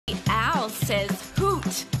owl says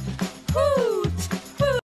hoot, hoot,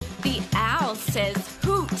 hoot. The owl says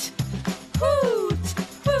hoot, hoot,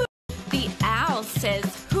 hoot. The owl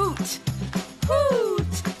says hoot,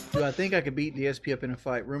 hoot. Do I think I could beat DSP up in a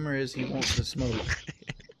fight? Rumor is he wants to smoke.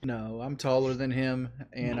 No, I'm taller than him,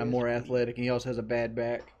 and I'm more athletic, and he also has a bad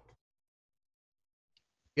back.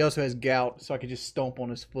 He also has gout, so I could just stomp on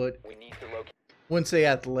his foot. We need to locate. Wouldn't say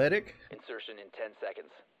athletic. Insertion in 10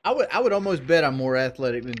 seconds. I would almost bet I'm more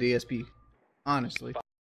athletic than DSP, honestly. Oh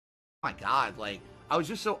my God, like, I was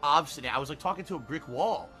just so obstinate. I was like talking to a brick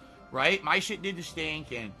wall, right? My shit did the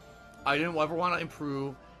stink, and I didn't ever want to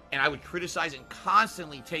improve, and I would criticize and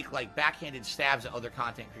constantly take, like, backhanded stabs at other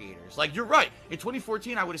content creators. Like, you're right. In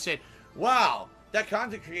 2014, I would have said, wow, that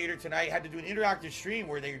content creator tonight had to do an interactive stream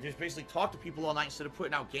where they just basically talked to people all night instead of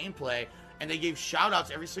putting out gameplay, and they gave shout-outs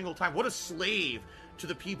every single time. What a slave to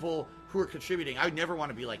the people who are contributing. I would never want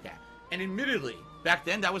to be like that. And admittedly, back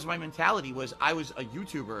then, that was my mentality, was I was a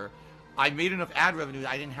YouTuber. I made enough ad revenue that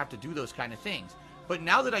I didn't have to do those kind of things. But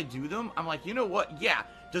now that I do them, I'm like, you know what? Yeah,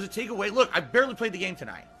 does it take away? Look, I barely played the game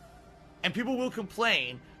tonight. And people will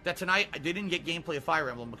complain that tonight they didn't get gameplay of Fire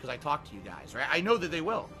Emblem because I talked to you guys, right? I know that they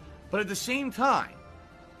will. But at the same time,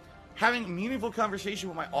 having a meaningful conversation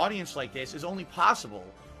with my audience like this is only possible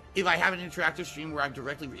if I have an interactive stream where I'm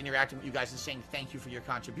directly interacting with you guys and saying thank you for your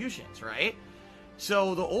contributions, right?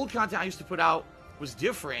 So the old content I used to put out was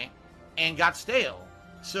different and got stale.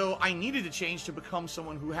 So I needed to change to become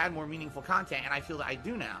someone who had more meaningful content, and I feel that I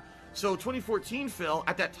do now. So 2014 Phil,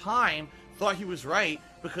 at that time, thought he was right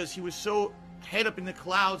because he was so head up in the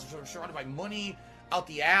clouds, surrounded by money out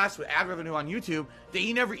the ass with ad revenue on YouTube, that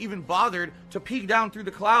he never even bothered to peek down through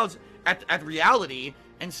the clouds at reality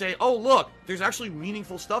and say, oh, look, there's actually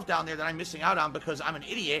meaningful stuff down there that I'm missing out on because I'm an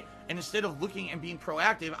idiot, and instead of looking and being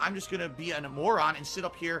proactive, I'm just going to be a moron and sit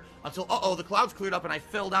up here until, uh-oh, the clouds cleared up and I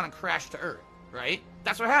fell down and crashed to Earth, right?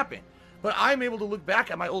 That's what happened. But I'm able to look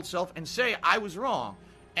back at my old self and say I was wrong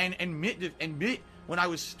and admit when I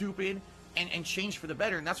was stupid and change for the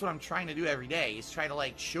better, and that's what I'm trying to do every day, is try to,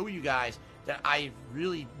 like, show you guys that I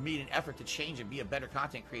really made an effort to change and be a better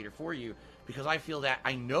content creator for you, because I feel that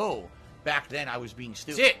I know back then I was being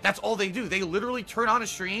stupid. That's it. That's all they do. They literally turn on a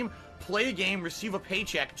stream, play a game, receive a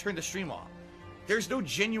paycheck, turn the stream off. There's no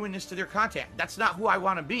genuineness to their content. That's not who I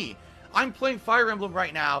want to be. I'm playing Fire Emblem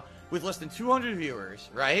right now with less than 200 viewers,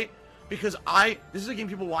 right? Because this is a game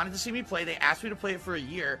people wanted to see me play. They asked me to play it for a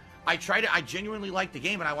year. I genuinely like the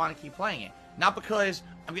game and I want to keep playing it. Not because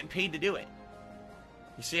I'm getting paid to do it.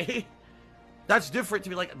 You see? That's different to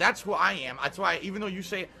me. Like, that's who I am. That's why, even though you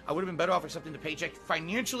say I would have been better off accepting the paycheck,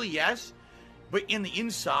 financially, yes, but in the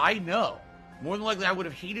inside, no. More than likely, I would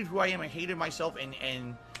have hated who I am and hated myself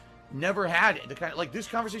and never had it. The kind of, like, this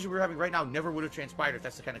conversation we're having right now never would have transpired if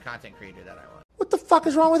that's the kind of content creator that I was. What the fuck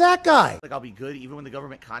is wrong with that guy? Like, I'll be good even when the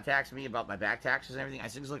government contacts me about my back taxes and everything. I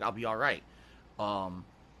think, like, I'll be all right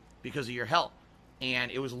because of your help.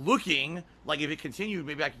 And it was looking like if it continued,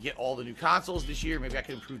 maybe I could get all the new consoles this year. Maybe I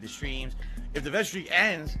could improve the streams. If the vet streak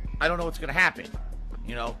ends, I don't know what's going to happen.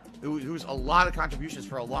 You know, it was a lot of contributions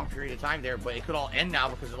for a long period of time there, but it could all end now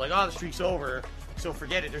because they're like, oh, the streak's over, so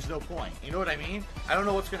forget it. There's no point. You know what I mean? I don't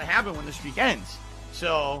know what's going to happen when the streak ends.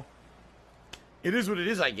 So it is what it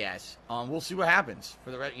is, I guess. We'll see what happens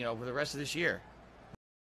for the rest of this year.